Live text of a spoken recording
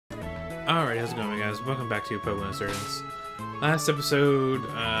Alright, how's it going, guys? Welcome back to Pokemon Insurgence. Last episode,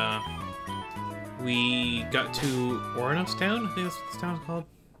 we got to Ornos Town? I think that's what this town's called.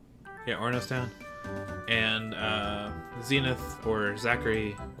 Yeah, Ornos Town. And, Zenith, or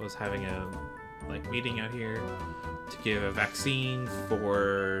Zachary, was having a, meeting out here to give a vaccine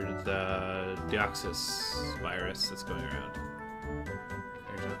for the Deoxys virus that's going around.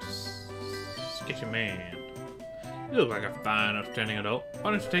 There's a sketchy man. You look like a fine, upstanding adult.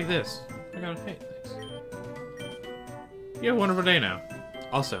 Why don't you take this? I got it. Hey, thanks. You have a wonderful day now.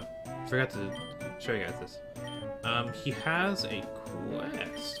 Also, forgot to show you guys this. He has a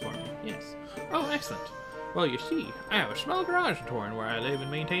quest for me. Yes. Oh, excellent. Well, you see, I have a small garage in Torren where I live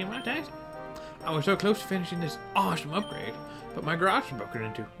and maintain my taxi. I was so close to finishing this awesome upgrade, but my garage was broken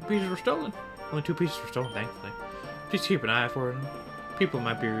into. The pieces were stolen. Only 2 pieces were stolen, thankfully. Please keep an eye out for them. People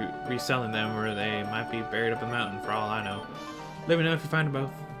might be reselling them, or they might be buried up a mountain for all I know. Let me know if you find them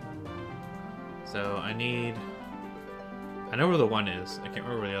both. So I know where the one is. I can't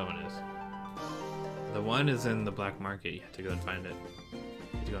remember where the other one is. The one is in the black market. You have to go and find it. You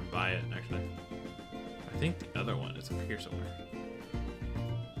have to go and buy it, actually. I think the other one is up here somewhere.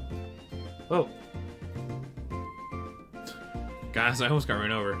 Whoa. Guys, I almost got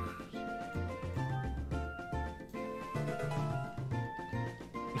run over.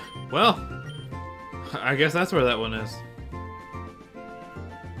 Well, I guess that's where that one is.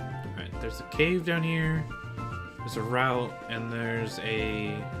 Alright, there's a cave down here. There's a route, and there's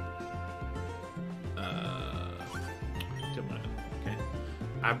a... okay.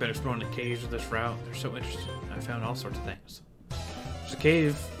 I've been exploring the caves of this route. They're so interesting. I found all sorts of things. There's a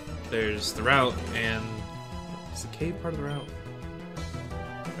cave, there's the route, and... is the cave part of the route?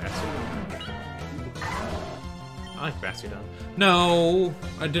 Bastion. I like Bastion. No!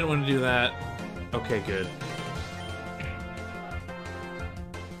 I didn't want to do that. Okay, good.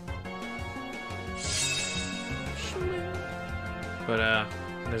 But,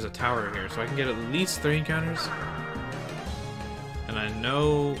 there's a tower here, so I can get at least 3 encounters. And I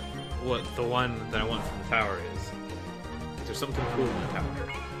know what the one that I want from the tower is. There's something cool in the tower.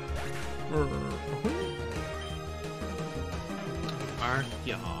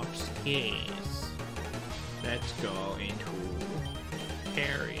 Archeops, yes. Let's go into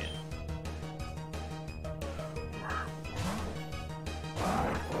Harriet.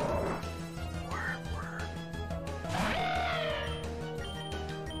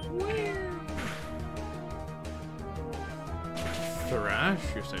 Thrash,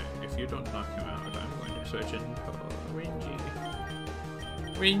 you're saying? If you don't knock him out, I'm going to search in for Ringy.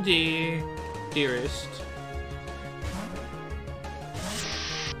 Ringy, dearest.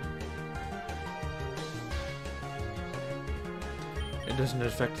 It doesn't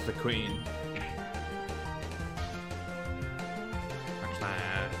affect the queen.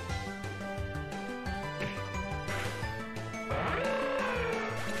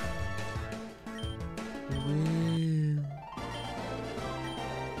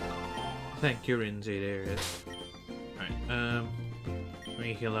 Thank you, Rinzy, there it is. Alright, let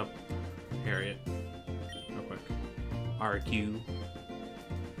me heal up Harriet real quick. RQ.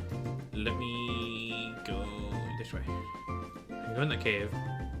 Let me go this way. I can go in the cave.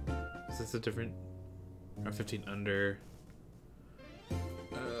 Is this a different... or 15 under... there's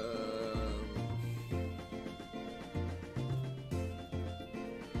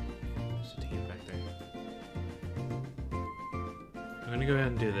a team back there. I'm gonna go ahead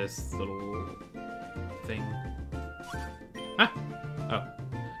and do this little thing. Ah! Oh.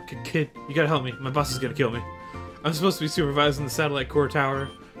 Kid, you gotta help me. My boss is gonna kill me. I'm supposed to be supervising the satellite core tower,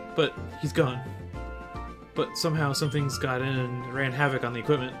 but he's gone. But somehow something's got in and ran havoc on the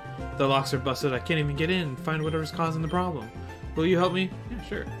equipment. The locks are busted. I can't even get in and find whatever's causing the problem. Will you help me? Yeah,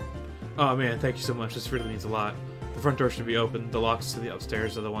 sure. Oh man, thank you so much. This really means a lot. The front door should be open. The locks to the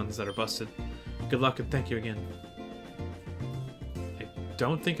upstairs are the ones that are busted. Good luck and thank you again. I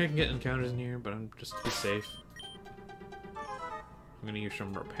don't think I can get encounters in here, but I'm just to be safe. I'm gonna use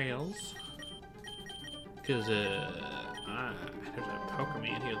some repels. Because, there's a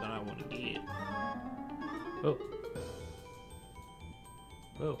Pokemon here that I want to get. Oh.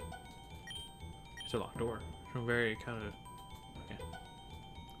 Whoa. It's a locked door. I'm very kind of... okay.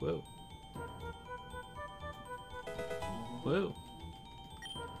 Whoa. Whoa.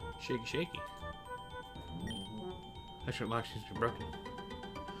 Shaky, shaky. Actually, lock seems to be broken.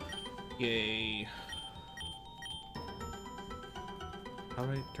 Yay. How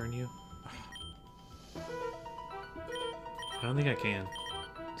do I turn you? I don't think I can.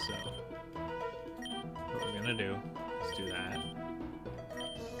 So, what we're gonna do is do that.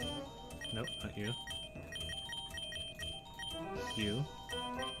 Nope, not you. You.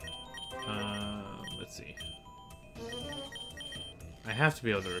 let's see. I have to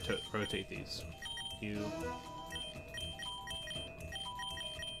be able to rotate these. You.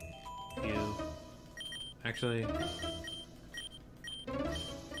 Actually. Maybe.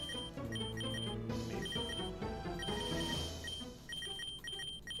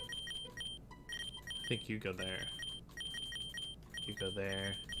 I think you go there. You go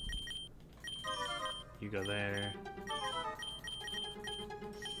there. You go there.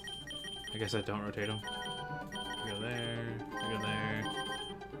 I guess I don't rotate them. You go there. You go there.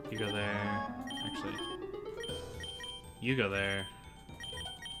 You go there. Actually. You go there.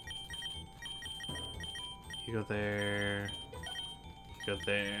 You go there. You go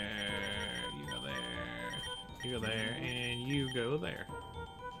there. You go there. You go there. And you go there.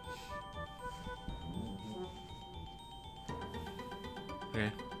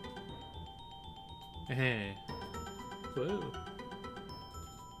 Okay. Hey. Whoa.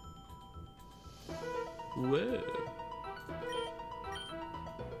 Whoa.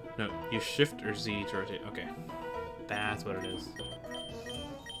 No, you shift or Z to rotate. Okay. That's what it is.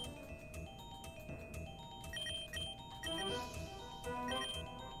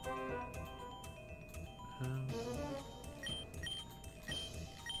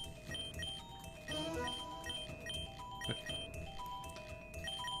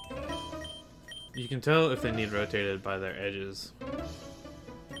 You can tell if they need rotated by their edges.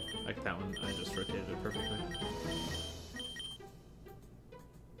 Like that one, I just rotated it perfectly.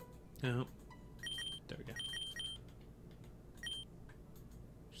 Oh, there we go.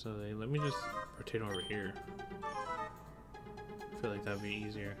 So let me just rotate them over here. I feel like that'd be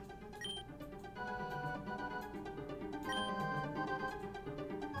easier.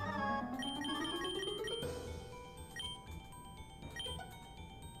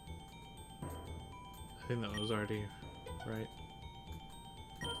 I think that was already right.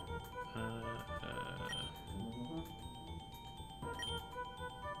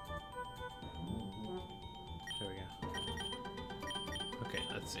 There we go. Okay,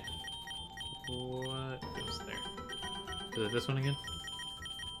 let's see. What goes there? Is it this one again?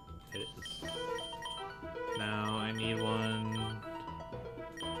 It is. Now I need one.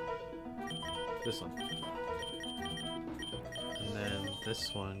 This one. And then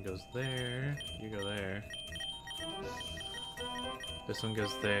this one goes there. You go there. This one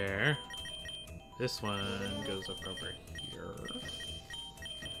goes there. This one goes up over here.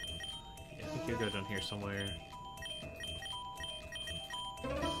 Yeah, I think you go down here somewhere.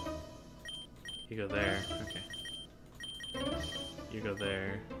 You go there. Okay. You go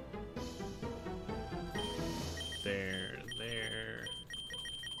there. There. There.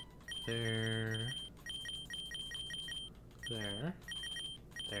 There. There.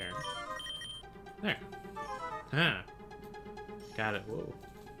 There. There. Huh. Got it. Whoa.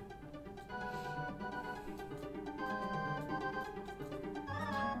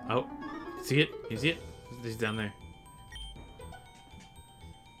 Oh. See it? You see it? He's down there.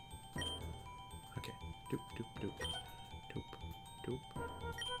 Okay. Doop, doop, doop. Doop, doop.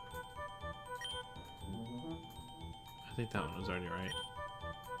 I think that one was already right.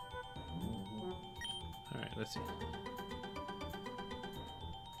 Alright, let's see.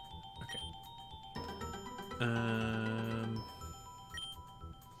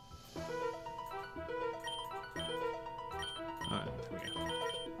 Alright, there we go.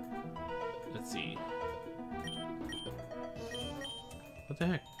 Let's see. What the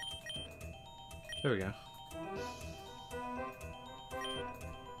heck? There we go.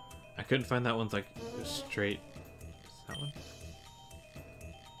 I couldn't find that one's like straight. Is that one?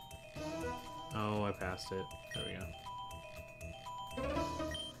 Oh, I passed it. There we go.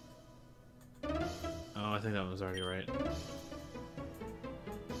 Oh, I think that one was already right. That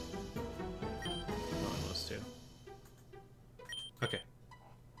one was too. Okay.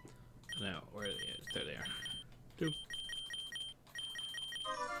 Now, where are they? There they are. Doop.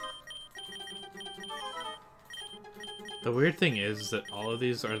 The weird thing is that all of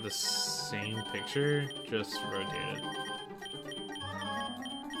these are the same picture, just rotated.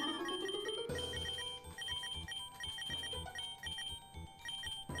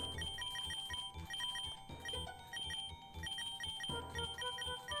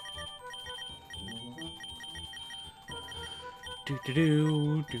 Do do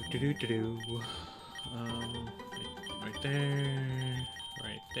do do do do do. Right there,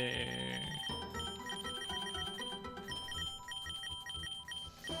 right there.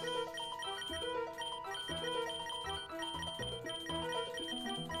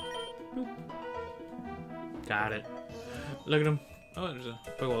 Boop. Got it. Look at him. Oh, there's a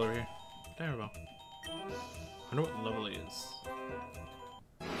Pokeball over here. There we go. I wonder what level he is.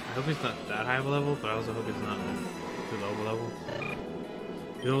 I hope he's not that high of a level, but I also hope he's not like, too low of a level.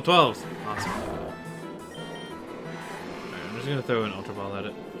 He's level 12! Awesome. Alright, I'm just gonna throw an Ultra Ball at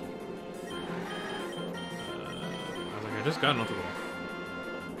it. I was like, I just got an Ultra Ball.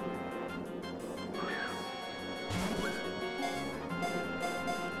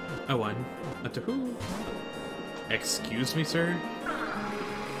 I won. A two. Excuse me, sir?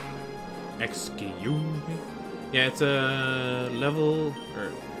 Excuse me? Yeah, it's a level,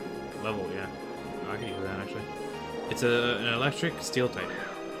 yeah. Oh, I can use that, actually. It's an electric steel type.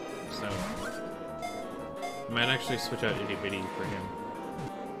 So, I might actually switch out Itty Bitty for him.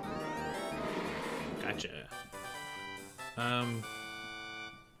 Gotcha.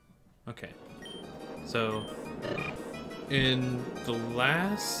 Okay. So, in the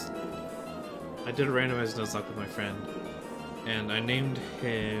last... I did a randomized Nuzlocke with my friend, and I named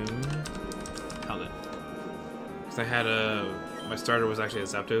him... Howlett. Because I had a... My starter was actually a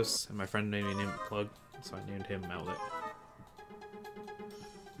Zapdos, and my friend made me name it Plug, so I named him Outlet.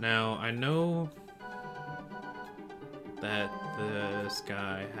 Now, I know that this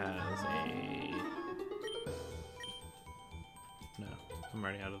guy has a... No, I'm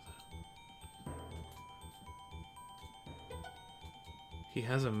already out of that. He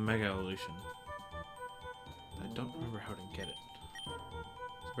has a Mega Evolution. But I don't remember how to get it.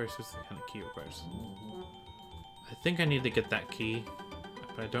 It's a very specific kind of key requires. I think I need to get that key,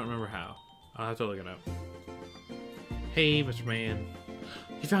 but I don't remember how. I'll have to look it up. Hey, Mr. Man.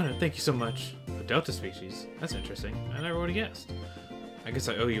 You found it, thank you so much. A Delta species? That's interesting. I never would have guessed. I guess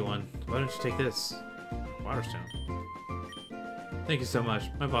I owe you one. Why don't you take this? Waterstone. Thank you so much.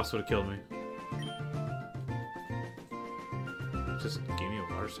 My boss would have killed me. Just give me a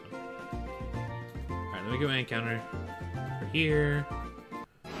Waterstone. Alright, let me get my encounter for here.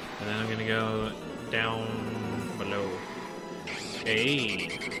 And then I'm gonna go down below.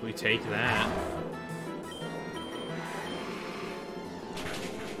 Hey, we take that.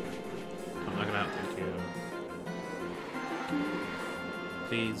 Don't knock it out, thank you.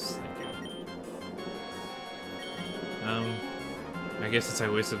 Please, thank you. I guess since I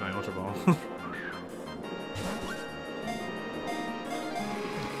wasted my Ultra Ball.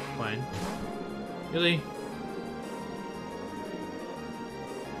 Fine. Really?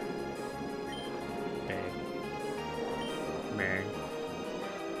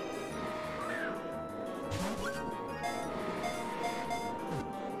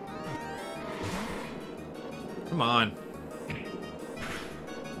 Come on.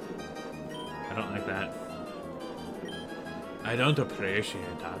 I don't like that. I don't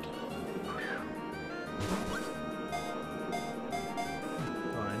appreciate that.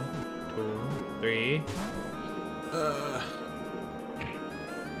 1, 2, 3.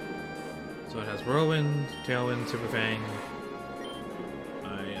 So it has Whirlwind, Tailwind, Super Fang.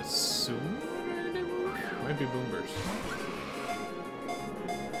 I assume might be Boom Burst.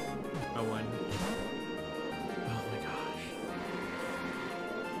 Oh, 1.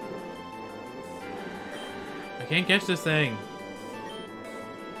 I can't catch this thing.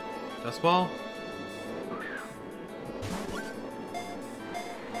 Dust Ball?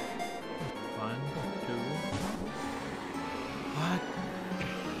 One, two. What?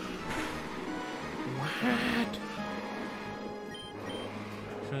 What?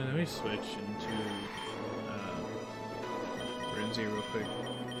 So let me switch into Renzi real quick.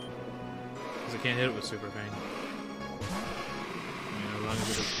 Because I can't hit it with Super Fang. I mean, as long as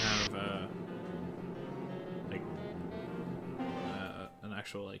it doesn't have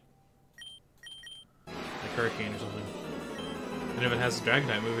actual like Hurricane or something. And if it has a Dragon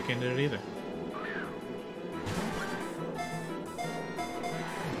type move, it can't do it either.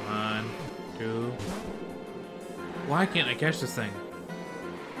 1, 2. Why can't I catch this thing?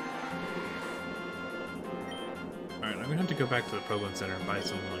 Alright, I'm gonna have to go back to the Pokemon Center and buy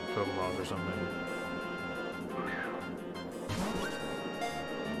some like Pokeballs or something.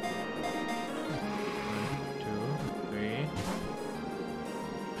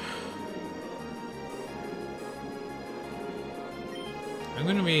 I'm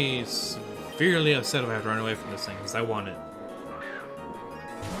gonna be severely upset if I have to run away from this thing, because I want it.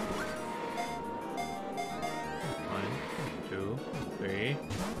 1, 2, 3.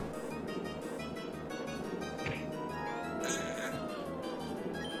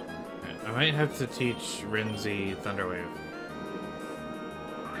 I might have to teach Renzi Thunder Wave.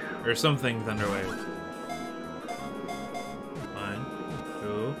 Or something Thunder Wave. 1,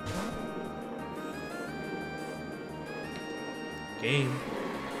 2. Game.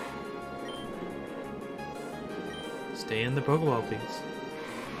 Stay in the Pokeball, please.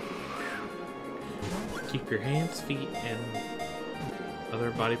 Keep your hands, feet, and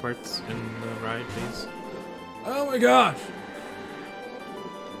other body parts in the ride, please? Oh my gosh!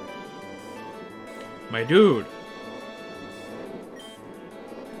 My dude!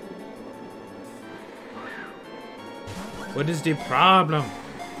 What is the problem?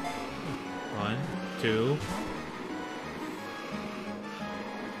 1, 2.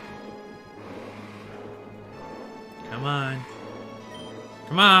 Come on.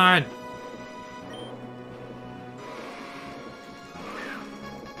 Come on!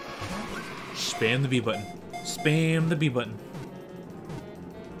 Spam the B button. Spam the B button.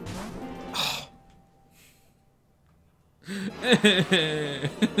 Oh.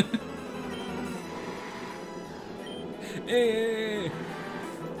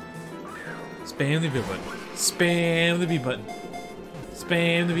 Spam the B button. Spam the B button.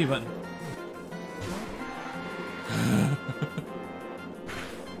 Spam the B button.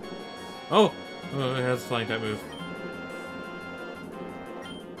 Oh! Oh, it has a flying type move.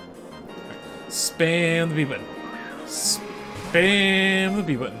 Spam the B button. Spam the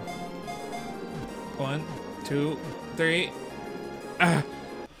B button. 1, 2, 3. Ah!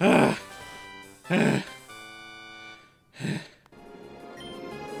 Ah! Ah!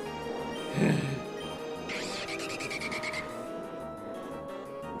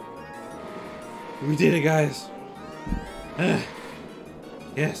 We did it, guys.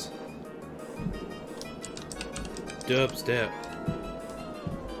 Yes. Dubstep.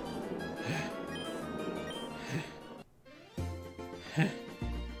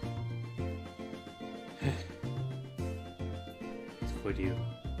 It's for you.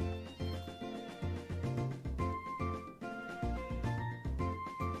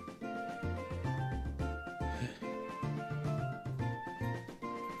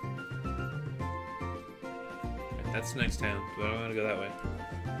 That's the next town, but I don't want to go that way.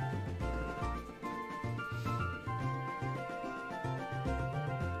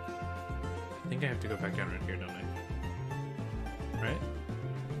 I think I have to go back down right here, don't I? Right?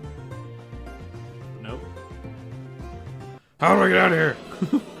 Nope. How do I get out of here?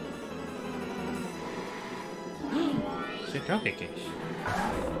 C'est okay, Kish.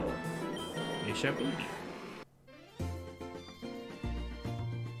 You shall be.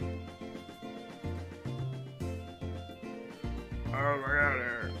 How do I get out of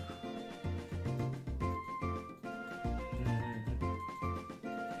here?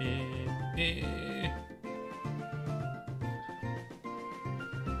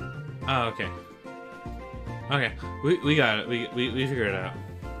 Oh, okay. Okay, we got it. We figured it out.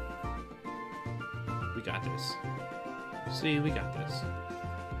 We got this. See, we got this.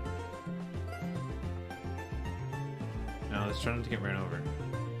 Now let's try not to get ran over.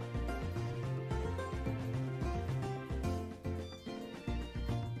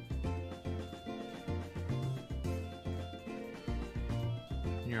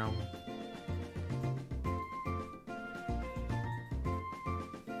 No.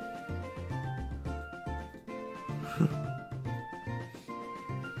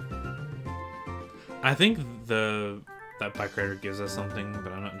 I think that bike rider gives us something,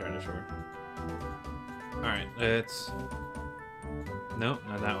 but I'm not entirely sure. Alright, let's... Nope,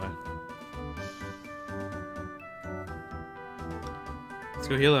 not that way. Let's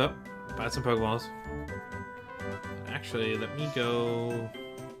go heal up, buy some Pokeballs. Actually, let me go...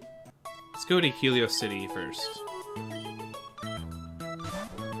 Let's go to Helios City first.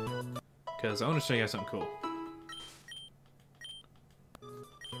 Because I want to show you guys something cool.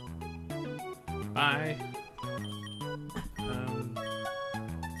 Bye.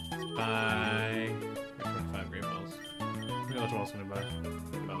 Buy 25 Great Balls. Maybe what else I'm gonna buy.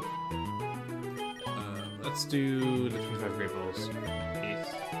 About. Let's do the 25 Great Balls.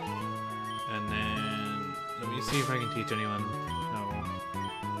 Peace. And then let me see if I can teach anyone. No.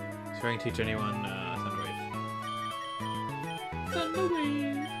 See if I can teach anyone Thunder Wave. Thunder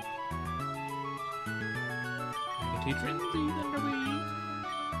Wave. I can teach Renzi Thunder Wave.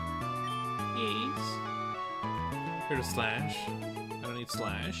 Yes. Here to Slash. I don't need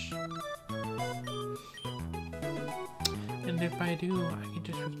Slash. And if I do, I can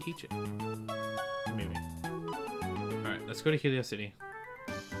just reteach it. Maybe. Alright, let's go to Helios City.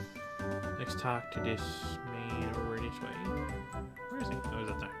 Let's talk to this man over this way. Where is he? Oh, he's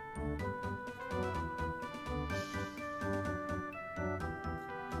up there.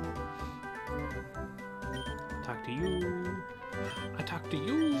 Talk to you. I talk to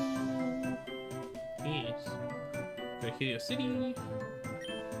you. Yes. Go to Helios City.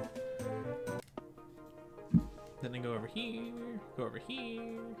 Then I go over here. Go over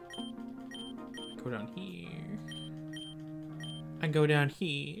here. Go down here. I go down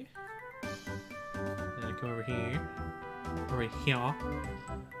here. Then I come over here. Over here.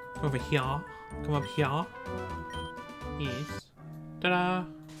 Over here. Come up here. Yes. Ta-da!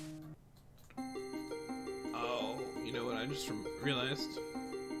 Oh, you know what I just realized?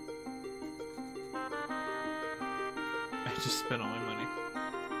 I just spent all my money.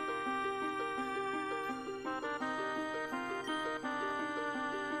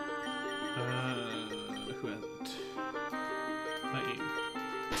 Who hasn't? Not you.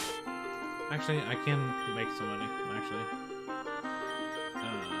 Actually, I can make some money, actually.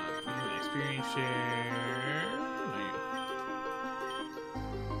 Experience share. No,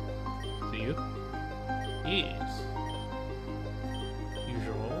 you. See you? Yes.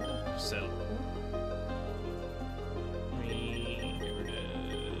 Usual. Sell. Me. Get rid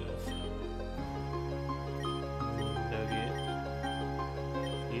of. Nugget.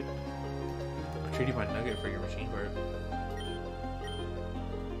 Yep. I'll trade you my nugget for your machine part.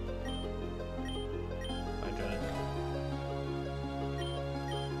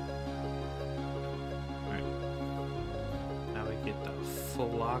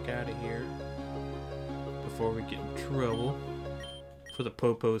 Lock out of here before we get in trouble. Before the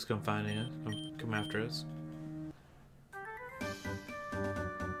popos come find us, come after us.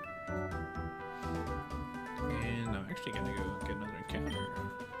 And I'm actually gonna go get another encounter,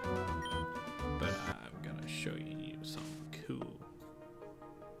 but I'm gonna show you something cool.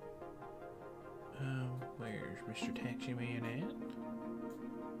 Where's Mr. Taxi Man at?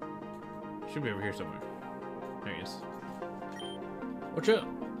 Should be over here somewhere. There he is. What's up?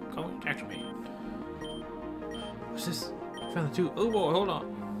 Call me Taxi Man. What's this? I found the two. Oh boy, hold on.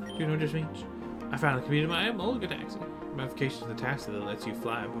 Do you know what this means? I finally completed my Emolga taxi. Modification to the taxi that lets you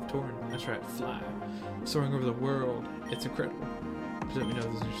fly above Torn. That's right, fly. Soaring over the world. It's incredible. Just let me know if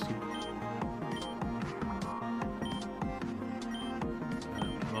this is interesting.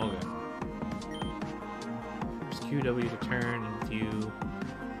 Emolga. Press QW to turn and view.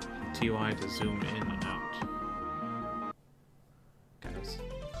 TY to zoom in and out.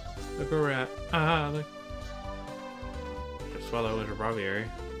 Look where we're at. Ah, look. Just swallow is a braviary.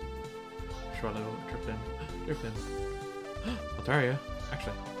 Swallow, drippin', drippin'. Altaria,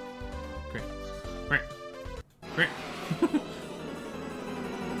 actually. Great. Great. Great.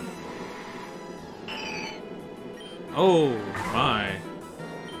 Oh my.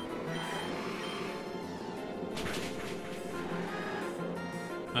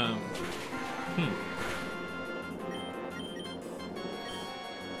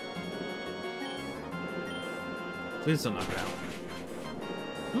 Please don't knock it out.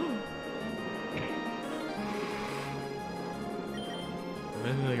 Am I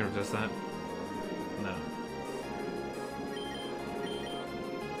really gonna resist that? No.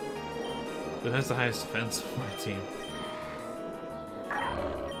 Who has the highest defense on my team?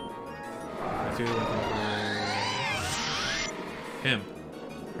 I do looking for him.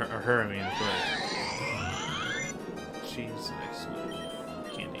 Or her, I mean, for she's next one.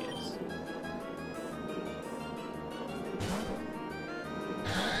 Candy is.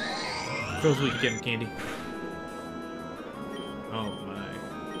 Feels weak getting candy. Oh my.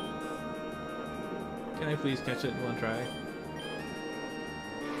 Can I please catch it in one try?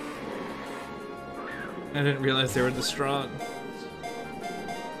 I didn't realize they were this strong. 1,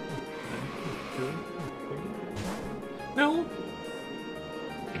 2, 3. No!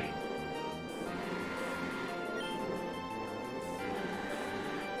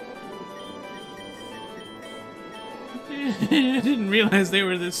 I didn't realize they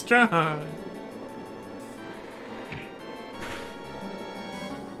were this strong.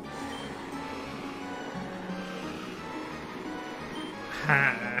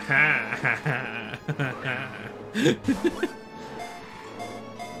 Ha ha ha ha.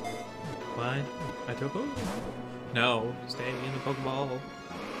 What? I took over? No, stay in the Pokeball.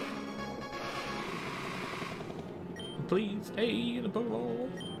 Please stay in the Pokeball.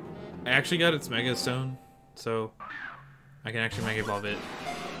 I actually got its Mega Stone, so I can actually Mega Evolve it.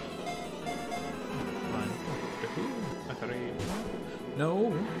 1, 2, 3.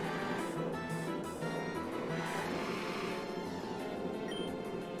 No.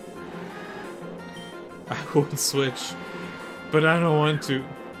 I would switch, but I don't want to.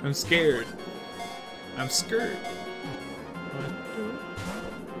 I'm scared. I'm scared. 1,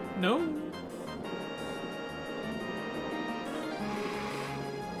 2. No.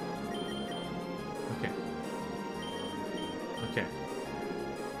 Okay. Okay.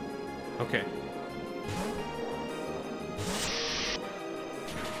 Okay.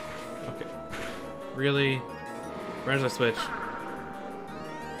 Okay. Really? Where's the switch?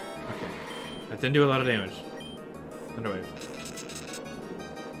 Okay. That didn't do a lot of damage. Underwave.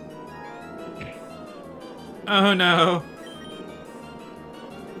 Oh no!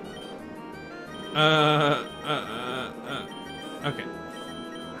 Okay.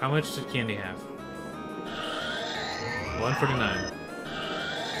 How much did Candy have? 149.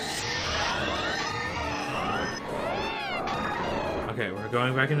 Okay, we're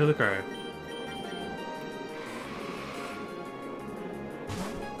going back into the car.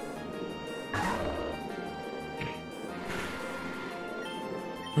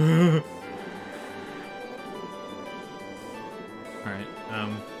 Alright,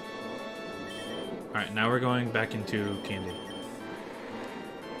 alright, now we're going back into Candy.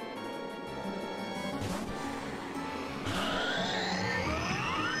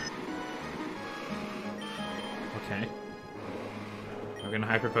 Okay. We're gonna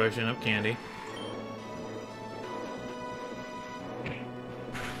hyper potion up Candy.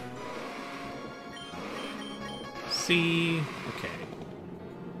 See? Okay.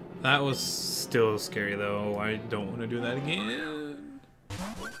 That was still scary though. I don't want to do that again.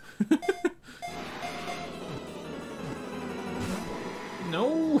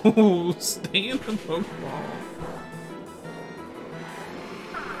 No! Stay in the Pokeball.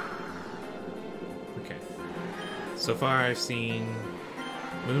 Okay. So far I've seen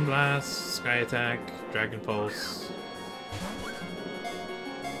Moonblast, Sky Attack, Dragon Pulse.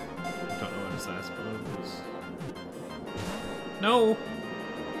 I don't know what his last move is. No!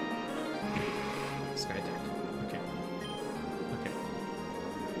 Sky Attack. Okay. Okay.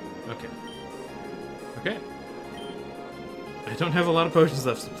 Okay. Okay. I don't have a lot of potions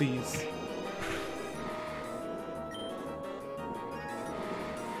left, so please.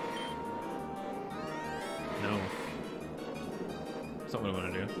 No. That's not what I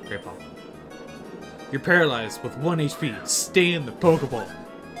want to do. Great Ball. You're paralyzed with 1 HP. Stay in the Pokeball.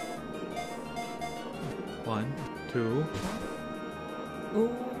 1, 2. Ooh,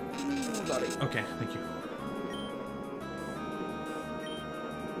 buddy. Okay, thank you.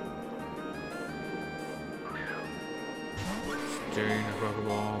 Stay in the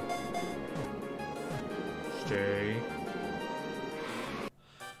Pokeball. Stay.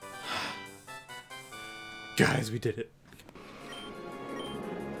 Guys, we did it.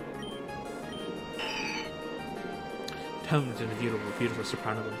 Come to the beautiful, beautiful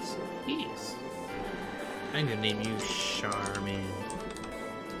Sopranos. Yes. I'm gonna name you Charmin.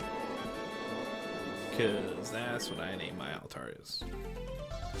 Cause that's what I name my Altarius.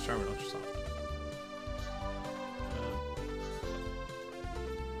 Charmin Ultra Soft.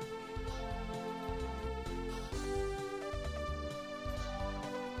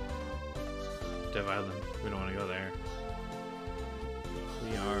 Dev Island. We don't want to go there.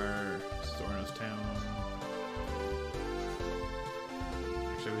 We are Stornos Town.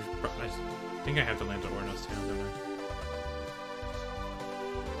 Actually, we should probably, I think I have to land to Ornos Town, don't I?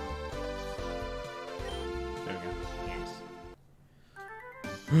 There we go. Yes.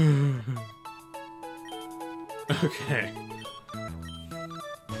 Okay.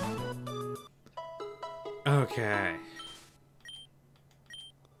 Okay.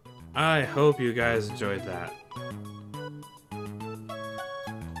 I hope you guys enjoyed that.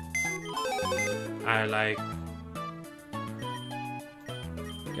 I like...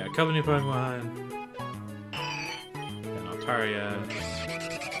 Got a couple new Pokemon. Got an Altaria.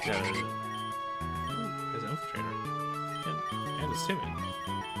 Got a... There's an Infiltrator. And a Stimmy.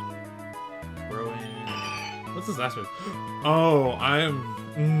 Whirlwind. What's his last move? Oh, I'm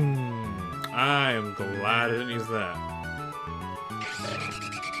glad I didn't use that.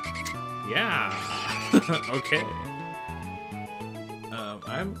 Yeah. Okay.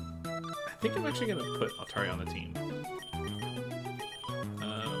 I think I'm actually gonna put Altaria on the team.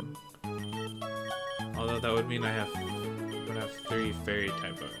 Although that would mean I would have 3 fairy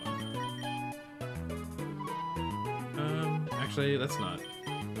type Pokemon. Actually, that's not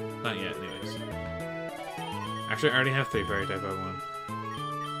yet. Anyways, actually, I already have 3 fairy type Pokemon.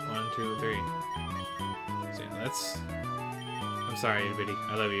 1, 2, 3. So yeah, that's. I'm sorry, Biddy.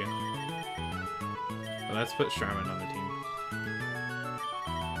 I love you. But let's put Charmin on the team.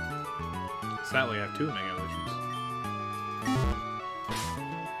 So that way I have 2 Mega Evolutions.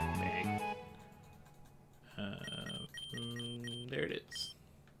 Bang. There it is.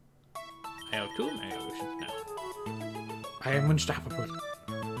 I have 2 Mega Evolutions now. I am unstoppable.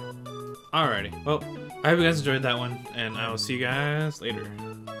 Alrighty. Well, I hope you guys enjoyed that one, and I will see you guys later.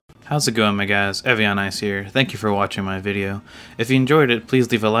 How's it going, my guys? Evian Ice here. Thank you for watching my video. If you enjoyed it,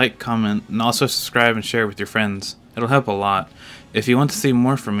 please leave a like, comment, and also subscribe and share with your friends. It'll help a lot. If you want to see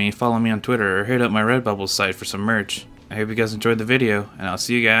more from me, follow me on Twitter or hit up my Redbubble site for some merch. I hope you guys enjoyed the video, and I'll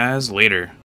see you guys later.